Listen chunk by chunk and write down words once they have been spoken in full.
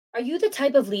Are you the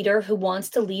type of leader who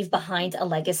wants to leave behind a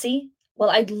legacy?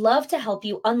 Well, I'd love to help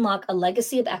you unlock a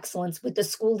legacy of excellence with the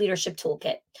School Leadership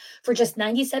Toolkit. For just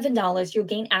 $97, you'll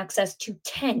gain access to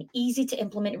 10 easy to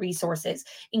implement resources,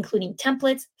 including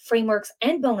templates, frameworks,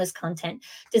 and bonus content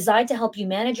designed to help you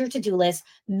manage your to-do list,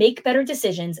 make better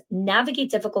decisions,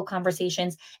 navigate difficult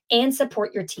conversations, and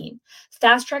support your team.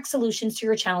 Fast track solutions to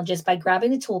your challenges by grabbing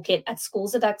the toolkit at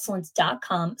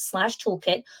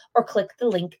schoolsofexcellence.com/toolkit or click the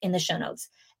link in the show notes.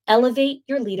 Elevate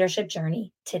your leadership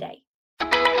journey today.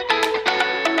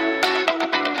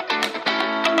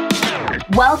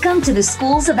 Welcome to the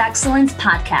Schools of Excellence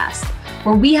podcast,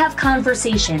 where we have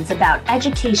conversations about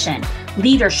education,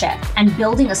 leadership, and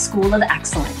building a school of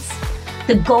excellence.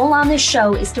 The goal on this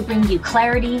show is to bring you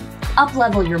clarity,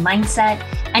 up-level your mindset,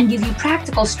 and give you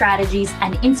practical strategies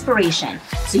and inspiration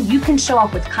so you can show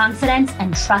up with confidence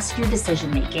and trust your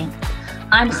decision-making.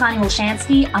 I'm Chani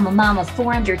Olshansky. I'm a mom of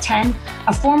 4 under 10,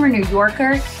 a former New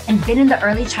Yorker, and been in the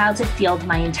early childhood field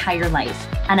my entire life.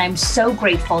 And I'm so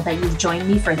grateful that you've joined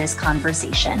me for this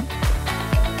conversation.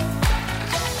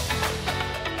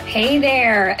 Hey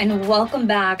there, and welcome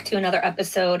back to another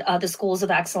episode of the Schools of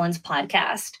Excellence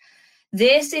podcast.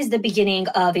 This is the beginning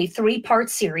of a 3-part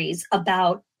series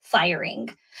about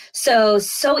firing. So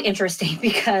interesting,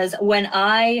 because when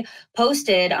I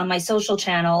posted on my social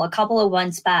channel a couple of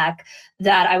months back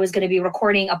that I was going to be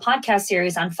recording a podcast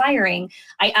series on firing,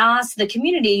 I asked the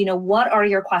community, what are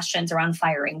your questions around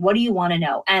firing? What do you want to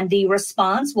know? And the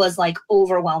response was like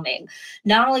overwhelming.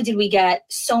 Not only did we get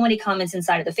so many comments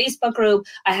inside of the Facebook group,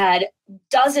 I had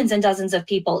dozens and dozens of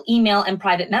people email and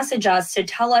private message us to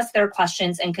tell us their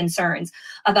questions and concerns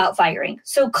about firing.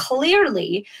 So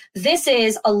clearly, this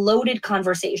is a loaded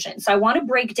conversation. So I want to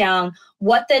break down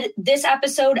what this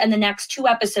episode and the next 2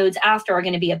 episodes after are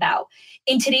going to be about.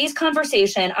 In today's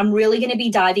conversation, I'm really going to be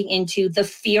diving into the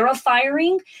fear of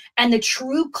firing and the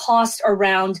true cost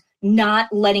around not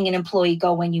letting an employee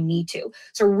go when you need to.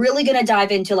 So we're really going to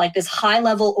dive into like this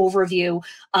high-level overview,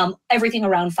 everything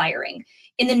around firing.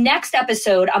 In the next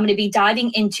episode, I'm going to be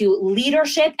diving into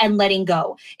leadership and letting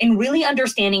go and really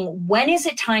understanding when is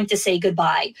it time to say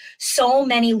goodbye. So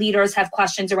many leaders have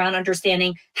questions around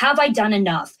understanding, have I done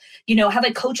enough? Have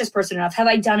I coached this person enough? Have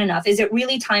I done enough? Is it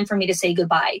really time for me to say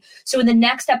goodbye? So in the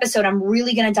next episode, I'm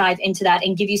really going to dive into that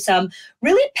and give you some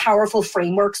really powerful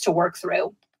frameworks to work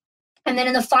through. And then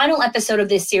in the final episode of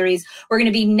this series, we're going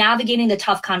to be navigating the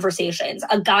tough conversations,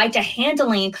 a guide to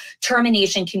handling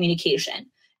termination communication.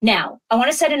 Now, I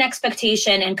want to set an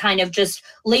expectation and kind of just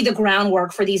lay the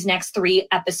groundwork for these next 3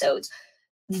 episodes.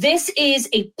 This is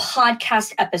a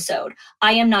podcast episode.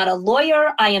 I am not a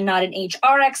lawyer. I am not an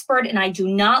HR expert, and I do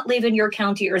not live in your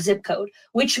county or zip code,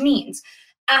 which means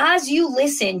as you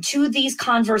listen to these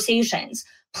conversations,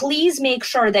 please make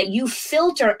sure that you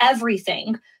filter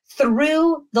everything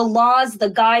through the laws,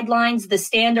 the guidelines, the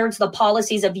standards, the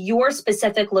policies of your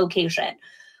specific location.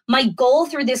 My goal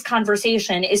through this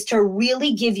conversation is to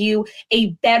really give you a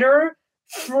better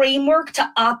framework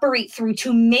to operate through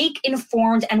to make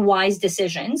informed and wise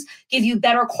decisions, give you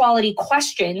better quality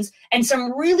questions, and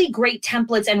some really great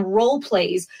templates and role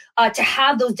plays to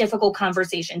have those difficult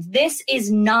conversations. This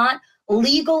is not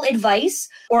legal advice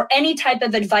or any type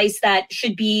of advice that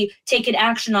should be taken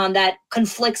action on that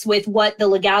conflicts with what the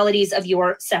legalities of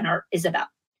your center is about.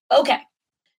 Okay.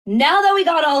 Now that we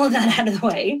got all of that out of the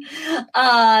way,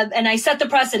 and I set the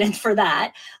precedent for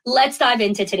that, let's dive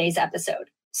into today's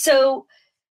episode. So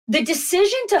the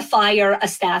decision to fire a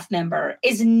staff member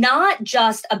is not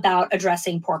just about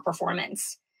addressing poor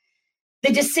performance.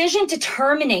 The decision to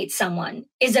terminate someone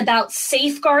is about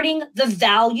safeguarding the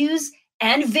values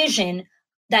and vision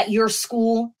that your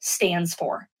school stands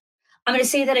for. I'm going to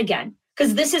say that again,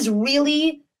 because this is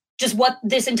really just what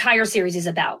this entire series is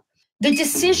about. The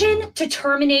decision to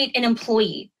terminate an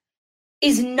employee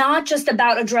is not just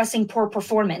about addressing poor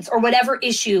performance or whatever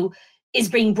issue is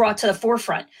being brought to the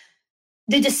forefront.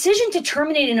 The decision to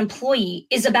terminate an employee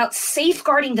is about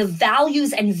safeguarding the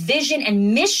values and vision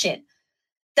and mission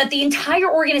that the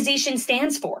entire organization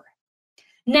stands for.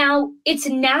 Now, it's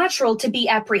natural to be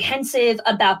apprehensive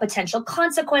about potential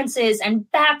consequences and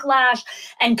backlash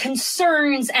and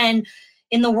concerns and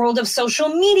in the world of social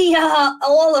media,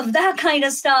 all of that kind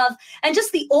of stuff, and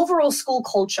just the overall school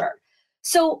culture.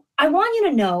 So I want you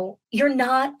to know you're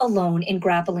not alone in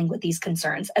grappling with these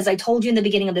concerns. As I told you in the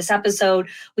beginning of this episode,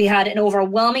 we had an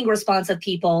overwhelming response of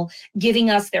people giving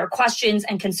us their questions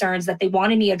and concerns that they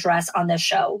wanted me to address on this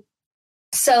show.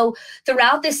 So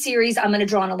throughout this series, I'm going to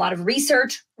draw on a lot of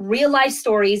research, real life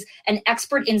stories, and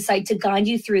expert insight to guide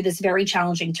you through this very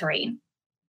challenging terrain.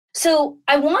 So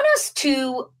I want us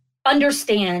to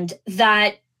understand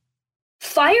that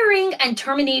Firing and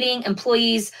terminating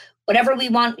employees, whatever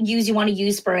you want to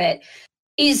use for it,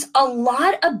 is a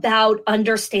lot about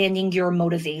understanding your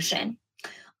motivation,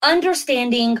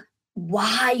 understanding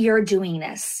why you're doing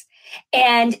this,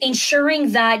 and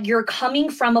ensuring that you're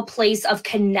coming from a place of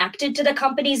connected to the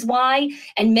company's why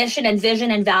and mission and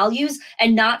vision and values,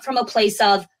 and not from a place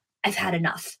of, I've had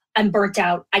enough, I'm burnt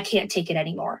out, I can't take it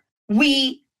anymore.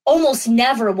 We almost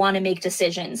never want to make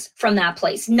decisions from that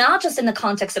place, not just in the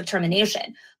context of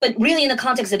termination, but really in the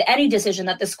context of any decision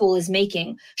that the school is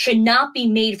making should not be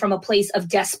made from a place of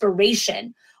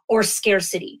desperation or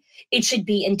scarcity. It should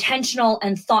be intentional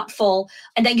and thoughtful,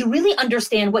 and that you really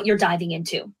understand what you're diving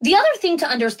into. The other thing to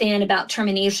understand about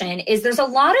termination is there's a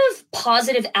lot of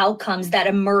positive outcomes that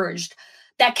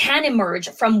can emerge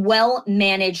from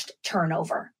well-managed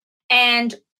turnover.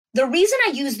 And the reason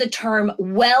I use the term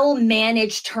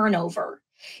well-managed turnover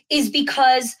is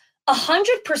because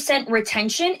 100%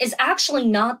 retention is actually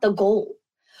not the goal.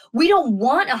 We don't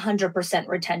want 100%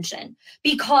 retention,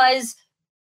 because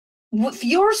if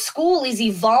your school is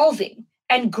evolving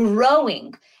and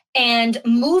growing and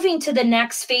moving to the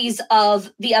next phase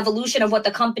of the evolution of what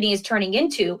the company is turning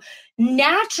into,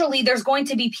 naturally there's going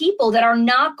to be people that are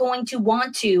not going to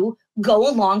want to go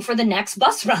along for the next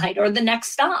bus ride or the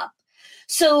next stop.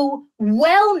 So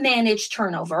well-managed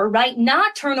turnover, right?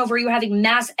 Not turnover, you're having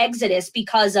mass exodus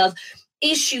because of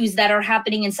issues that are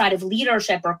happening inside of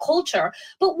leadership or culture,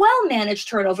 but well-managed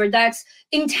turnover that's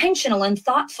intentional and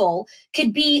thoughtful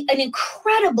could be an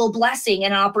incredible blessing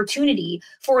and opportunity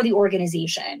for the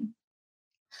organization.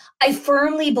 I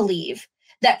firmly believe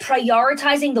that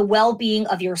prioritizing the well-being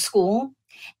of your school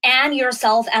and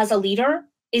yourself as a leader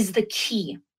is the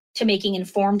key to making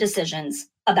informed decisions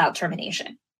about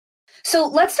termination. So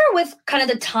let's start with kind of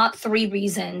the top 3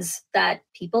 reasons that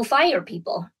people fire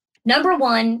people. Number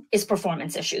 1 is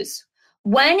performance issues.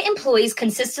 When employees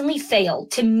consistently fail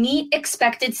to meet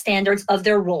expected standards of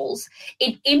their roles,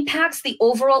 it impacts the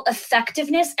overall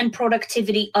effectiveness and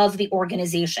productivity of the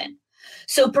organization.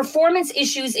 So performance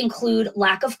issues include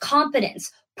lack of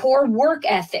competence, poor work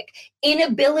ethic,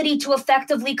 inability to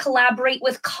effectively collaborate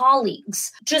with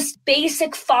colleagues, just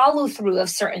basic follow-through of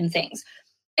certain things.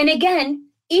 And again,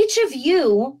 each of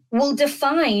you will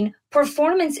define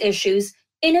performance issues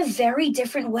in a very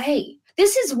different way.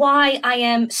 This is why I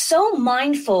am so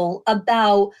mindful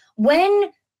about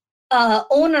when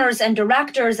owners and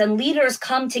directors and leaders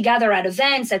come together at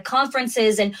events, at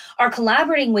conferences, and are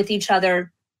collaborating with each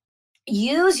other.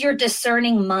 Use your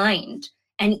discerning mind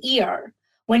and ear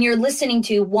when you're listening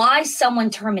to why someone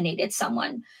terminated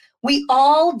someone. We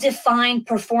all define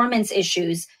performance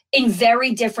issues in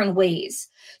very different ways.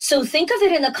 So think of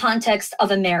it in the context of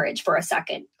a marriage for a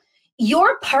second.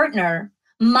 Your partner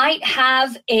might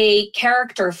have a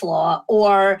character flaw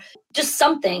or just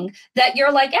something that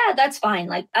you're like, yeah, that's fine.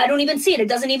 Like, I don't even see it. It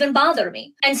doesn't even bother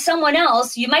me. And someone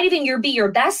else, you might even be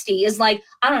your bestie, is like,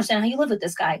 I don't understand how you live with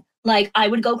this guy. Like, I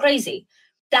would go crazy.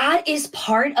 That is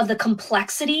part of the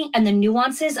complexity and the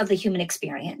nuances of the human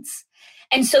experience.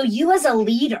 And so you as a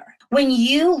leader, when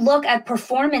you look at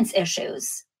performance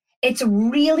issues, it's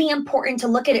really important to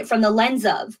look at it from the lens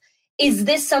of, is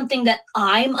this something that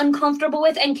I'm uncomfortable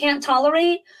with and can't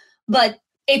tolerate, but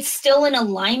it's still in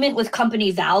alignment with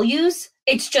company values?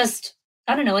 It's just,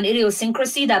 I don't know, an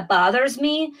idiosyncrasy that bothers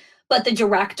me, but the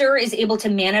director is able to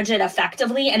manage it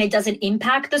effectively and it doesn't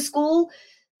impact the school.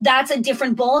 That's a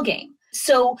different ballgame.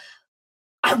 So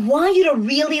I want you to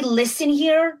really listen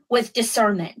here with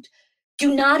discernment.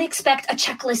 Do not expect a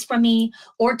checklist from me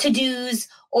or to-dos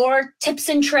or tips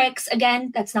and tricks.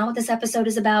 Again, that's not what this episode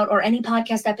is about, or any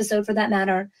podcast episode for that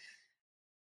matter.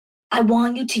 I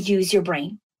want you to use your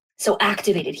brain. So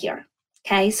activate it here.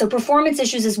 Okay. So performance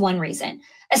issues is one reason.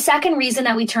 A second reason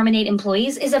that we terminate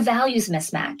employees is a values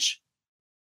mismatch.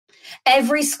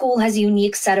 Every school has a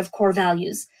unique set of core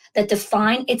values that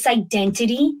define its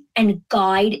identity and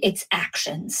guide its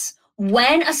actions.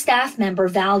 When a staff member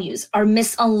values are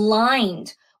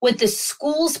misaligned with the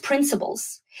school's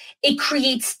principles, it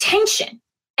creates tension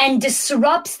and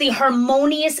disrupts the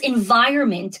harmonious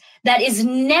environment that is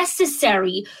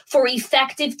necessary for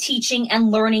effective teaching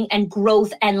and learning and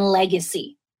growth and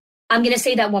legacy. I'm going to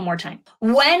say that one more time.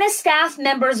 When a staff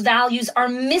member's values are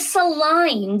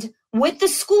misaligned with the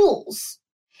school's,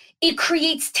 it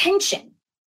creates tension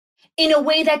in a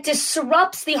way that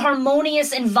disrupts the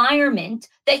harmonious environment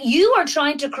that you are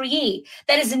trying to create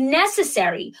that is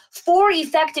necessary for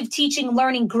effective teaching,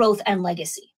 learning, growth, and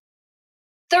legacy.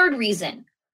 Third reason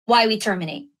why we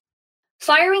terminate.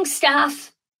 Firing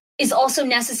staff is also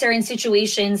necessary in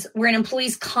situations where an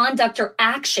employee's conduct or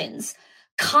actions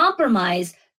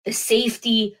compromise the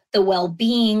safety, the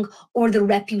well-being, or the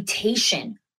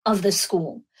reputation of the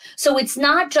school. So it's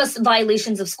not just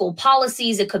violations of school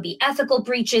policies. It could be ethical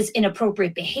breaches,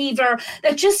 inappropriate behavior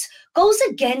that just goes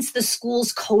against the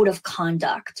school's code of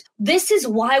conduct. This is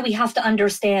why we have to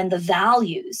understand the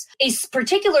values. A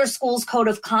particular school's code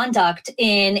of conduct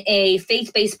in a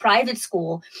faith-based private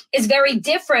school is very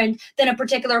different than a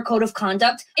particular code of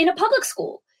conduct in a public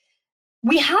school.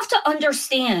 We have to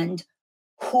understand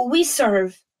who we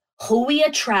serve, who we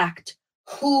attract,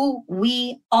 who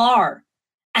we are,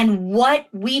 and what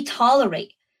we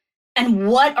tolerate, and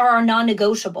what are our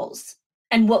non-negotiables,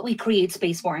 and what we create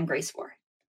space for and grace for.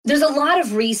 There's a lot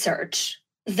of research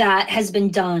that has been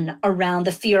done around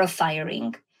the fear of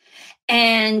firing.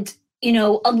 And,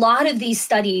 a lot of these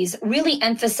studies really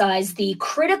emphasize the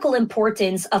critical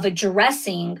importance of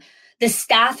addressing the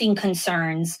staffing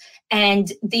concerns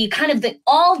and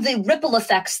all the ripple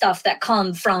effect stuff that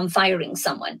come from firing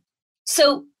someone.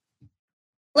 So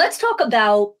let's talk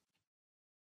about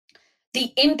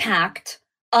the impact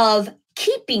of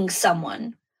keeping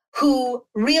someone who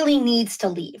really needs to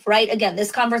leave, right? Again,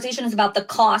 this conversation is about the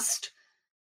cost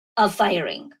of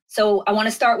firing. So I want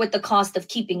to start with the cost of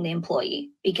keeping the employee,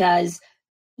 because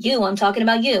I'm talking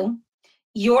about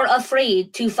you're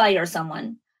afraid to fire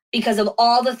someone because of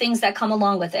all the things that come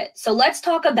along with it. So let's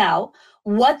talk about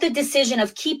what the decision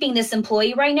of keeping this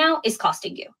employee right now is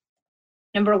costing you.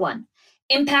 Number one,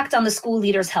 impact on the school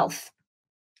leader's health.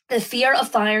 The fear of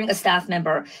firing a staff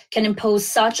member can impose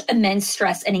such immense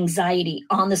stress and anxiety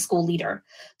on the school leader.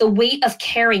 The weight of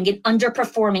carrying an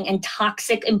underperforming and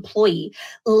toxic employee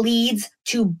leads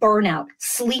to burnout,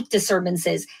 sleep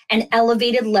disturbances, and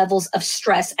elevated levels of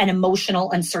stress and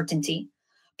emotional uncertainty.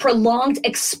 Prolonged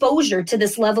exposure to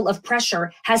this level of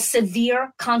pressure has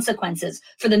severe consequences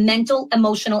for the mental,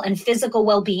 emotional, and physical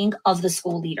well-being of the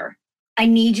school leader. I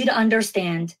need you to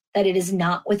understand that it is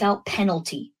not without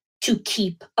penalty to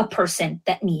keep a person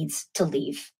that needs to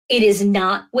leave. It is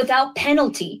not without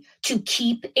penalty to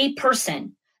keep a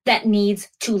person that needs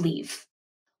to leave.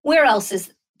 Where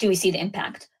else do we see the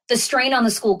impact? The strain on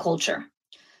the school culture.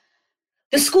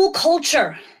 The school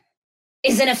culture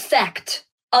is an effect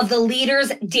of the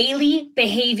leader's daily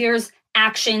behaviors,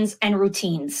 actions, and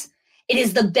routines. It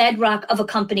is the bedrock of a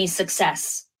company's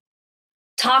success.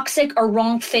 Toxic or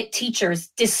wrong fit teachers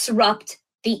disrupt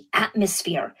the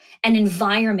atmosphere and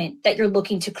environment that you're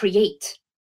looking to create.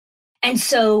 And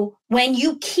so when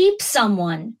you keep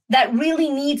someone that really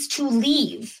needs to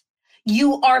leave,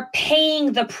 you are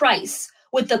paying the price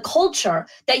with the culture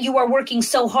that you are working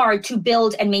so hard to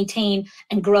build and maintain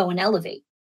and grow and elevate.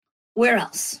 Where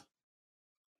else?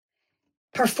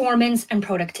 Performance and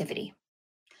productivity.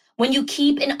 When you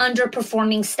keep an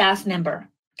underperforming staff member,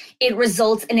 it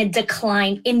results in a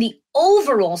decline in the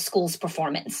overall school's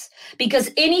performance because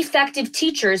ineffective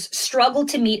teachers struggle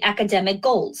to meet academic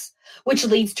goals, which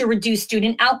leads to reduced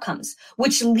student outcomes,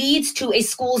 which leads to a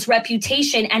school's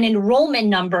reputation and enrollment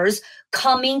numbers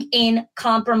coming in a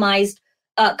compromised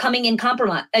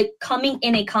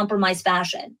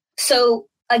fashion. So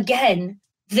again,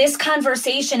 this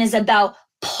conversation is about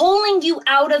pulling you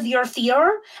out of your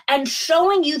fear and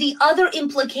showing you the other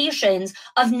implications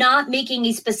of not making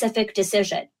a specific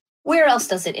decision. Where else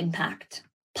does it impact?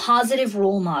 Positive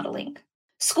role modeling.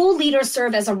 School leaders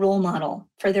serve as a role model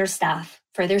for their staff,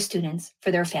 for their students, for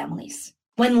their families.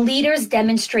 When leaders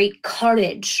demonstrate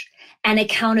courage and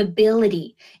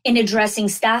accountability in addressing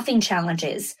staffing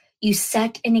challenges, you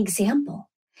set an example.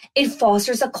 It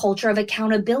fosters a culture of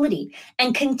accountability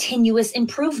and continuous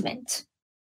improvement.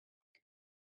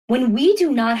 When we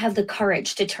do not have the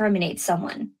courage to terminate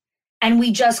someone and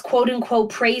we just quote unquote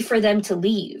pray for them to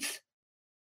leave,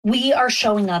 we are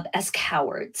showing up as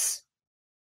cowards.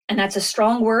 And that's a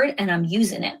strong word and I'm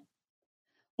using it.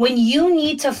 When you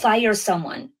need to fire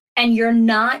someone and you're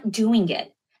not doing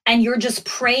it and you're just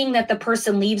praying that the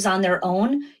person leaves on their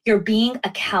own, you're being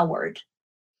a coward.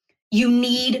 You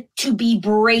need to be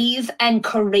brave and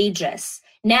courageous.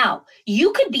 Now,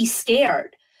 you could be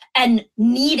scared and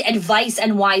need advice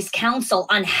and wise counsel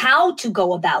on how to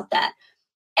go about that.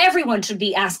 Everyone should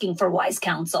be asking for wise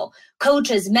counsel.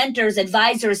 Coaches, mentors,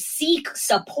 advisors seek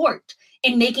support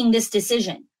in making this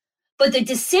decision. But the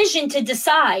decision to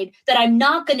decide that I'm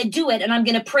not going to do it and I'm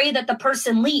going to pray that the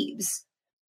person leaves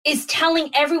is telling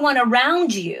everyone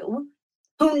around you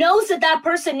who knows that that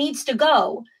person needs to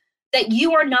go that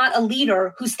you are not a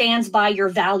leader who stands by your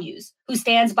values, who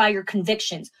stands by your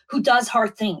convictions, who does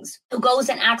hard things, who goes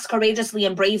and acts courageously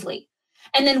and bravely.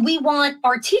 And then we want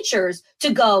our teachers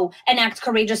to go and act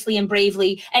courageously and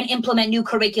bravely and implement new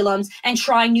curriculums and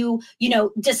try new,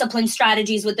 discipline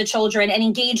strategies with the children and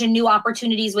engage in new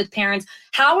opportunities with parents.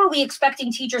 How are we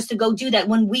expecting teachers to go do that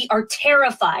when we are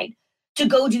terrified to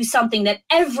go do something that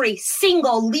every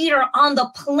single leader on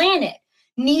the planet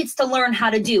needs to learn how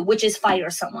to do, which is fire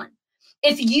someone?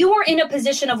 If you are in a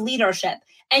position of leadership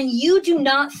and you do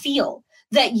not feel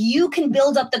that you can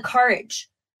build up the courage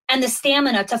and the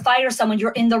stamina to fire someone,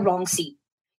 you're in the wrong seat.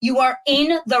 You are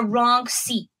in the wrong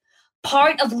seat.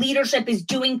 Part of leadership is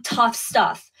doing tough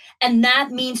stuff, and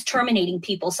that means terminating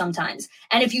people sometimes.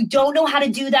 And if you don't know how to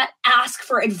do that, ask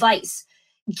for advice.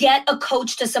 Get a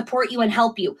coach to support you and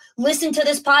help you. Listen to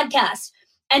this podcast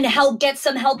and get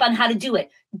some help on how to do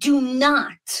it. Do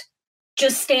not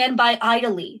just stand by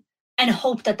idly and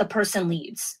hope that the person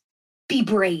leaves. Be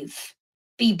brave.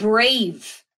 Be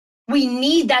brave. We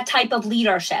need that type of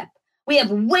leadership. We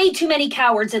have way too many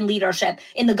cowards in leadership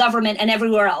in the government and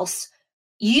everywhere else.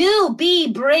 You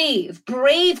be brave,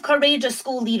 courageous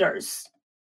school leaders.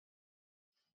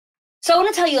 So I want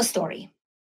to tell you a story.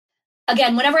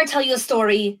 Again, whenever I tell you a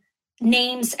story,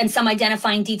 names and some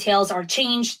identifying details are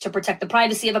changed to protect the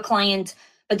privacy of a client,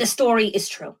 but the story is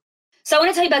true. So I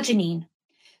want to tell you about Janine.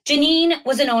 Janine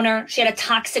was an owner. She had a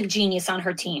toxic genius on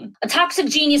her team. A toxic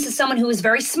genius is someone who is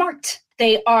very smart.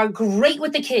 They are great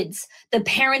with the kids. The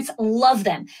parents love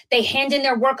them. They hand in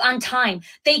their work on time.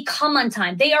 They come on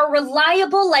time. They are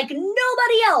reliable like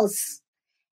nobody else.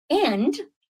 And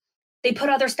they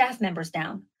put other staff members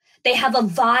down. They have a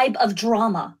vibe of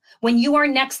drama. When you are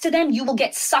next to them, you will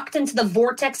get sucked into the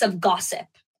vortex of gossip.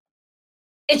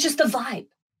 It's just a vibe.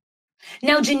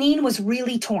 Now, Janine was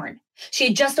really torn. She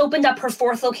had just opened up her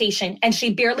 4th location, and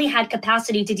she barely had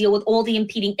capacity to deal with all the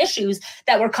impeding issues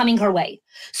that were coming her way.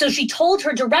 So she told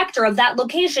her director of that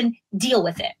location, deal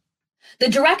with it. The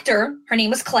director, her name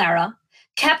was Clara,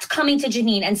 kept coming to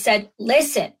Janine and said,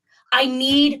 listen, I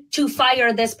need to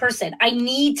fire this person. I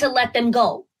need to let them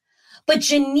go. But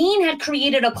Janine had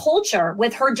created a culture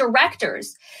with her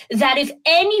directors that if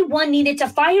anyone needed to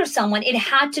fire someone, it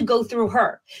had to go through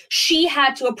her. She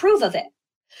had to approve of it.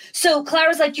 So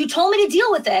Clara's like, you told me to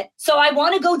deal with it, so I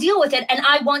want to go deal with it, and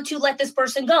I want to let this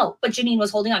person go. But Janine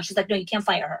was holding on. She's like, no, you can't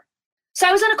fire her. So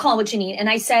I was on a call with Janine, and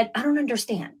I said, I don't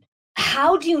understand.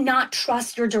 How do you not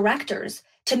trust your directors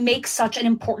to make such an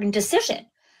important decision?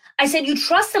 I said, you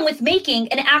trust them with making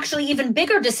an actually even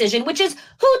bigger decision, which is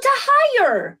who to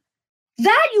hire.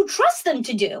 That you trust them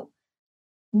to do.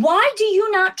 Why do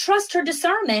you not trust her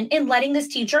discernment in letting this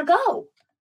teacher go?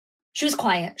 She was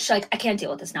quiet. She's like, I can't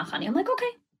deal with this now, honey. I'm like, okay.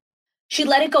 She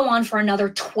let it go on for another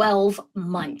 12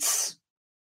 months.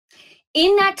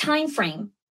 In that time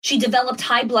frame, she developed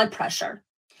high blood pressure.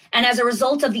 And as a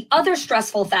result of the other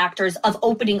stressful factors of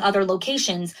opening other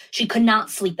locations, she could not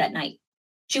sleep at night.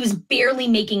 She was barely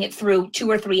making it through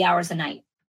 2 or 3 hours a night.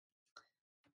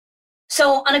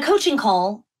 So on a coaching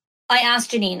call, I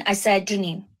asked Janine, I said,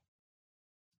 Janine,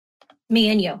 me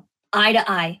and you, eye to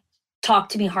eye, talk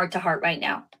to me heart to heart right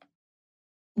now.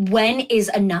 When is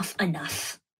enough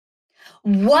enough?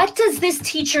 What does this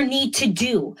teacher need to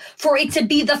do for it to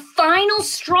be the final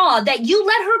straw that you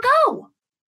let her go?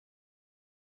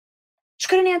 She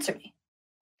couldn't answer me.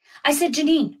 I said,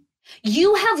 Janine,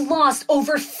 you have lost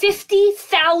over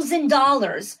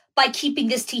 $50,000 by keeping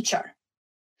this teacher.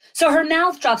 So her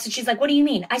mouth drops and she's like, what do you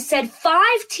mean? I said,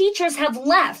 5 teachers have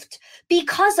left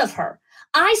because of her.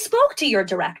 I spoke to your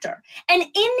director, and in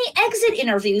the exit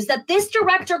interviews that this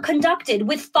director conducted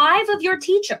with 5 of your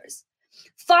teachers,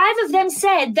 5 of them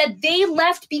said that they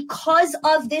left because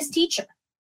of this teacher.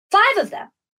 5 of them.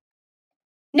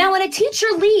 Now, when a teacher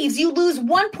leaves, you lose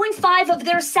 1.5 of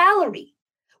their salary,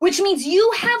 which means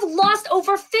you have lost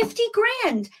over 50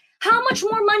 grand. How much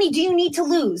more money do you need to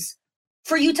lose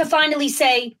for you to finally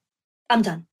say, I'm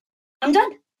done. I'm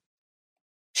done.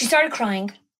 She started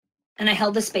crying, and I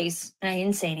held the space, and I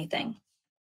didn't say anything.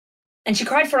 And she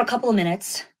cried for a couple of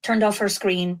minutes, turned off her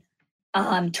screen,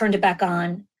 turned it back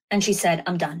on, and she said,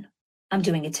 I'm done. I'm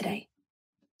doing it today.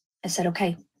 I said,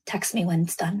 okay, text me when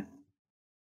it's done.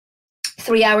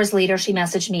 3 hours later, she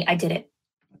messaged me, I did it.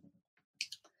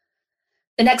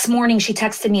 The next morning, she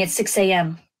texted me at 6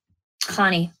 a.m.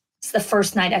 Khani, it's the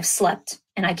first night I've slept,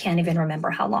 and I can't even remember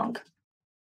how long.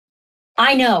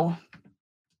 I know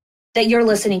that you're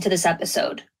listening to this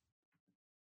episode,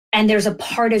 and there's a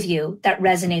part of you that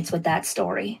resonates with that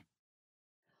story.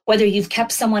 Whether you've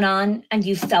kept someone on and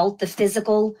you felt the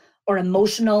physical or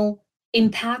emotional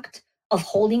impact of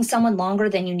holding someone longer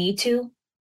than you need to,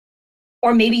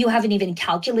 or maybe you haven't even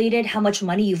calculated how much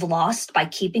money you've lost by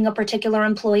keeping a particular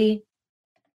employee.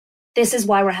 This is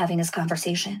why we're having this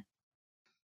conversation.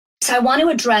 So I want to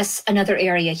address another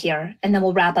area here, and then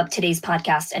we'll wrap up today's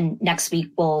podcast. And next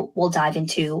week we'll dive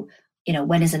into,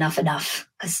 when is enough,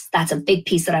 because that's a big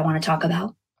piece that I want to talk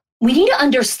about. We need to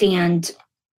understand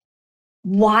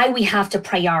why we have to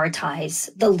prioritize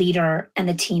the leader and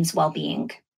the team's well-being.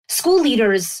 School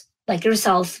leaders like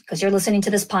yourself, because you're listening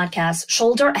to this podcast,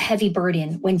 shoulder a heavy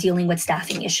burden when dealing with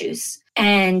staffing issues.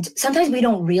 And sometimes we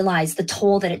don't realize the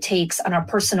toll that it takes on our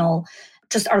personal,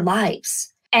 just our lives.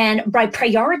 And by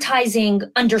prioritizing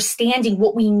understanding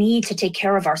what we need to take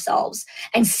care of ourselves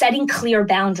and setting clear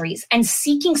boundaries and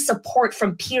seeking support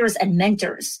from peers and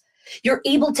mentors, you're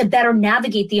able to better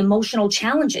navigate the emotional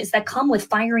challenges that come with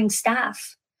firing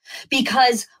staff.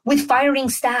 Because with firing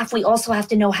staff, we also have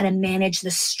to know how to manage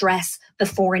the stress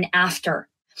before and after.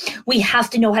 We have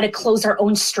to know how to close our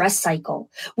own stress cycle.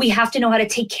 We have to know how to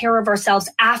take care of ourselves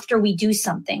after we do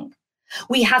something.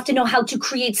 We have to know how to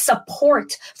create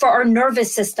support for our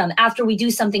nervous system after we do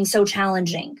something so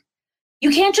challenging.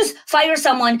 You can't just fire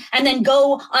someone and then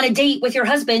go on a date with your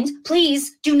husband.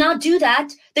 Please do not do that.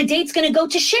 The date's going to go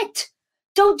to shit.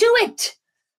 Don't do it.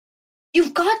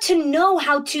 You've got to know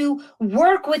how to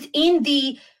work within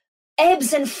the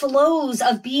ebbs and flows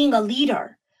of being a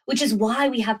leader, which is why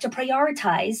we have to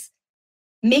prioritize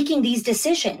making these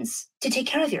decisions to take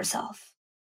care of yourself.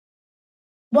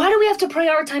 Why do we have to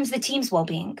prioritize the team's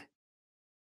well-being?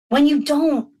 When you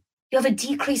don't, you have a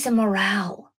decrease in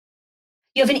morale.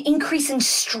 You have an increase in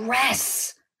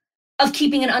stress of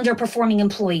keeping an underperforming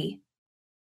employee.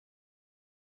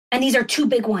 And these are two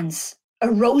big ones.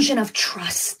 Erosion of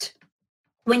trust.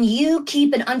 When you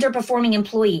keep an underperforming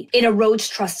employee, it erodes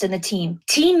trust in the team.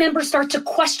 Team members start to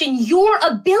question your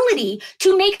ability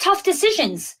to make tough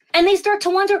decisions. And they start to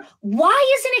wonder,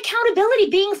 why isn't accountability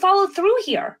being followed through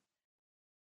here?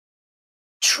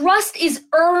 Trust is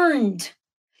earned.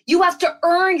 You have to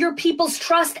earn your people's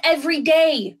trust every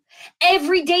day.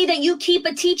 Every day that you keep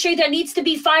a teacher that needs to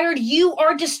be fired, you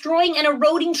are destroying and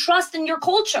eroding trust in your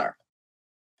culture.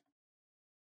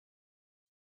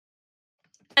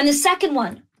 And the second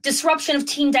one, disruption of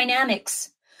team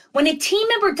dynamics. When a team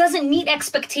member doesn't meet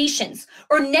expectations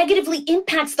or negatively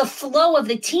impacts the flow of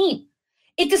the team,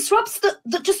 it disrupts the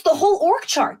whole org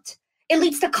chart. It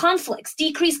leads to conflicts,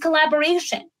 decreased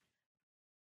collaboration.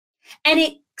 And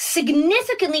it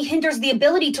significantly hinders the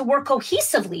ability to work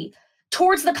cohesively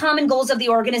towards the common goals of the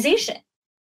organization.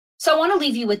 So I want to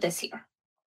leave you with this here.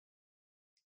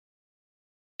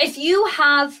 If you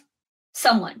have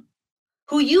someone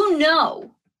who you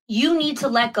know you need to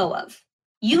let go of,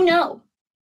 and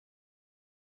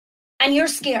you're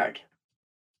scared,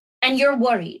 and you're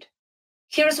worried,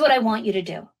 here's what I want you to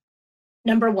do.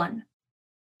 Number one,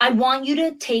 I want you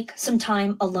to take some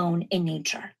time alone in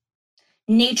nature.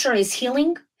 Nature is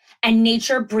healing, and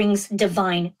nature brings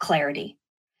divine clarity.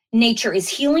 Nature is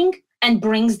healing and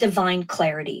brings divine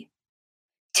clarity.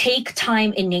 Take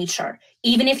time in nature.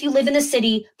 Even if you live in the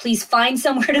city, please find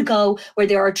somewhere to go where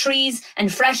there are trees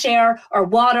and fresh air or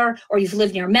water, or you've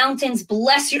lived near mountains,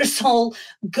 bless your soul.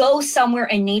 Go somewhere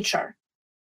in nature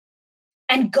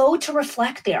and go to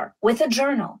reflect there with a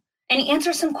journal and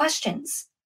answer some questions.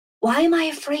 Why am I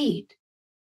afraid?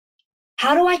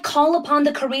 How do I call upon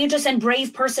the courageous and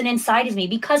brave person inside of me?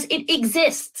 Because it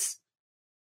exists.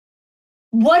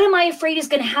 What am I afraid is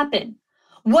going to happen?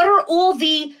 What are all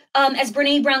the, as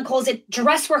Brene Brown calls it,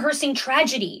 dress rehearsing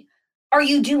tragedy are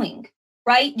you doing,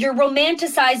 right? You're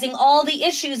romanticizing all the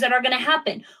issues that are going to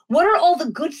happen. What are all the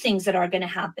good things that are going to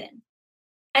happen?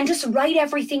 And just write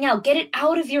everything out. Get it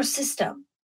out of your system.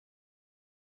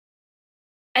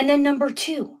 And then number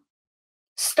two,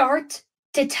 start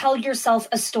to tell yourself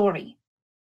a story.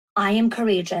 I am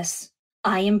courageous.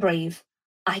 I am brave.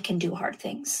 I can do hard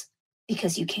things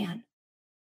because you can.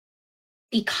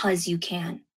 Because you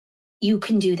can. You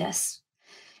can do this.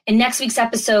 In next week's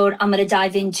episode, I'm going to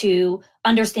dive into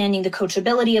understanding the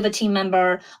coachability of a team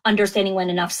member, understanding when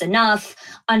enough's enough,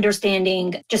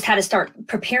 understanding just how to start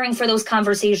preparing for those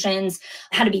conversations,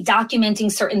 how to be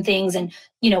documenting certain things, and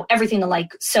everything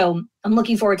alike. So I'm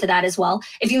looking forward to that as well.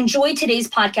 If you enjoyed today's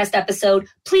podcast episode,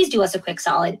 please do us a quick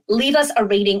solid. Leave us a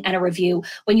rating and a review.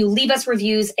 When you leave us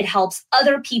reviews, it helps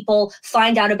other people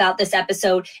find out about this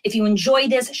episode. If you enjoy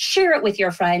this, share it with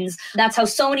your friends. That's how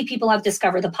so many people have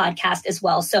discovered the podcast as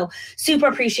well. So super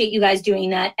appreciate you guys doing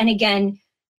that. And again,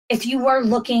 if you are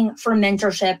looking for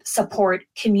mentorship, support,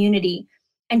 community,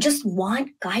 and just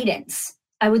want guidance,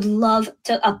 I would love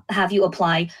to have you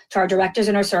apply to our Directors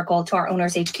Inner Circle, to our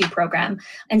Owners HQ program,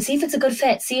 and see if it's a good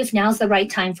fit. See if now's the right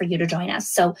time for you to join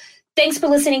us. So thanks for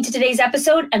listening to today's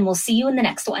episode, and we'll see you in the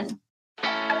next one.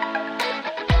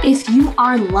 If you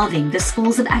are loving the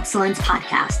Schools of Excellence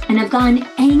podcast and have gotten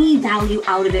any value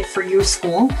out of it for your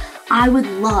school, I would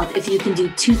love if you can do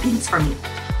two things for me.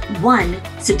 One,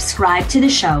 subscribe to the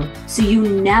show so you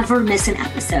never miss an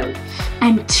episode.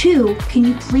 And two, can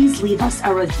you please leave us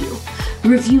a review?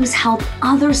 Reviews help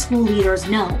other school leaders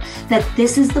know that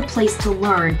this is the place to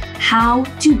learn how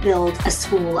to build a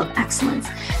school of excellence.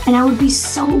 And I would be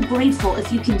so grateful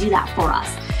if you can do that for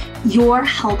us. Your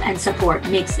help and support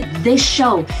makes this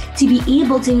show to be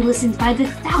able to be listened by the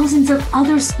thousands of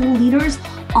other school leaders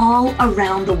all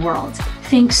around the world.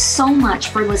 Thanks so much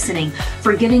for listening,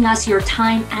 for giving us your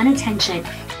time and attention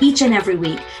each and every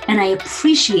week. And I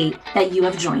appreciate that you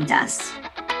have joined us.